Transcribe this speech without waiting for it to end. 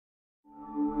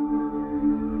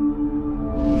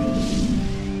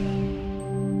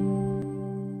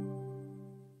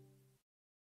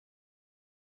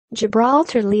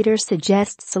Gibraltar leader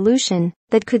suggests solution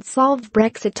that could solve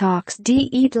Brexit talks.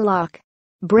 D.eadlock.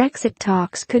 Brexit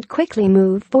talks could quickly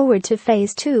move forward to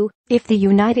phase 2 if the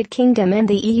United Kingdom and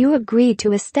the EU agree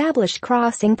to establish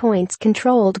crossing points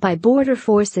controlled by border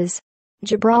forces.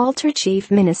 Gibraltar Chief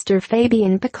Minister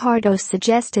Fabian Picardo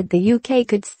suggested the UK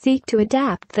could seek to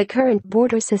adapt the current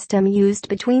border system used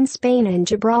between Spain and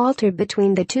Gibraltar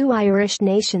between the two Irish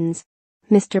nations.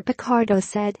 Mr. Picardo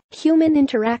said, human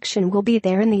interaction will be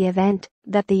there in the event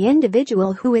that the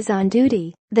individual who is on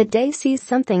duty that day sees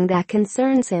something that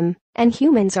concerns him, and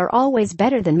humans are always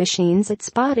better than machines at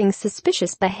spotting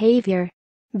suspicious behaviour.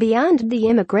 Beyond the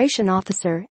immigration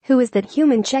officer, who is the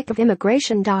human check of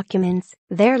immigration documents,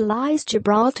 there lies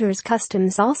Gibraltar's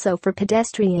customs also for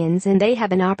pedestrians, and they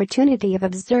have an opportunity of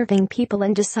observing people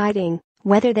and deciding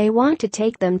whether they want to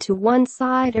take them to one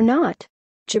side or not.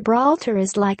 Gibraltar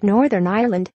is like Northern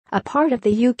Ireland, a part of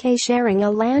the UK sharing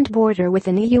a land border with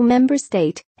an EU member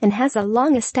state, and has a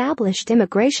long-established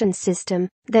immigration system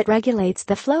that regulates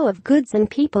the flow of goods and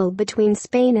people between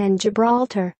Spain and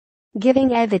Gibraltar.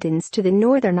 Giving evidence to the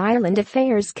Northern Ireland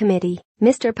Affairs Committee,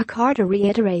 Mr. Picardo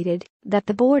reiterated that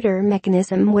the border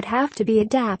mechanism would have to be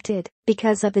adapted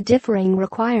because of the differing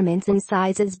requirements and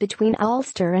sizes between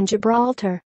Ulster and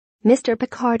Gibraltar. Mr.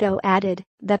 Picardo added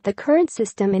that the current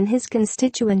system in his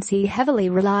constituency heavily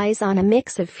relies on a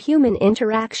mix of human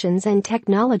interactions and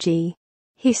technology.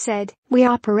 He said, "We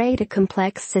operate a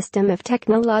complex system of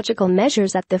technological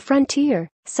measures at the frontier,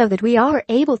 so that we are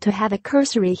able to have a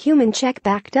cursory human check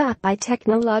backed up by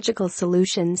technological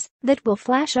solutions that will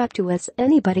flash up to us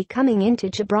anybody coming into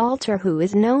Gibraltar who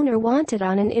is known or wanted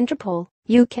on an Interpol,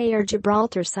 UK or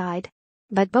Gibraltar side."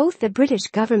 But both the British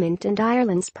government and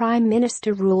Ireland's Prime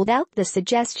Minister ruled out the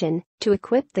suggestion to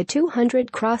equip the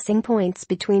 200 crossing points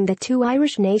between the two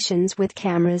Irish nations with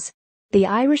cameras. The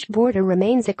Irish border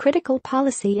remains a critical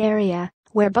policy area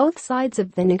where both sides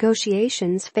of the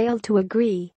negotiations failed to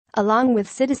agree, along with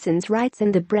citizens' rights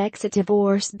in the Brexit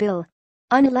divorce bill.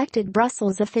 Unelected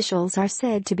Brussels officials are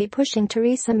said to be pushing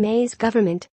Theresa May's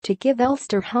government to give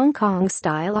Ulster Hong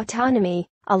Kong-style autonomy,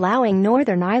 allowing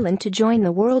Northern Ireland to join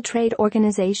the World Trade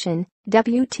Organization,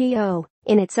 WTO,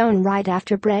 in its own right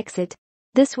after Brexit.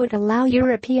 This would allow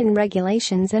European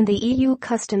regulations, and the EU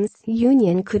customs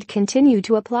union could continue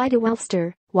to apply to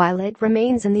Ulster while it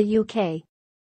remains in the UK.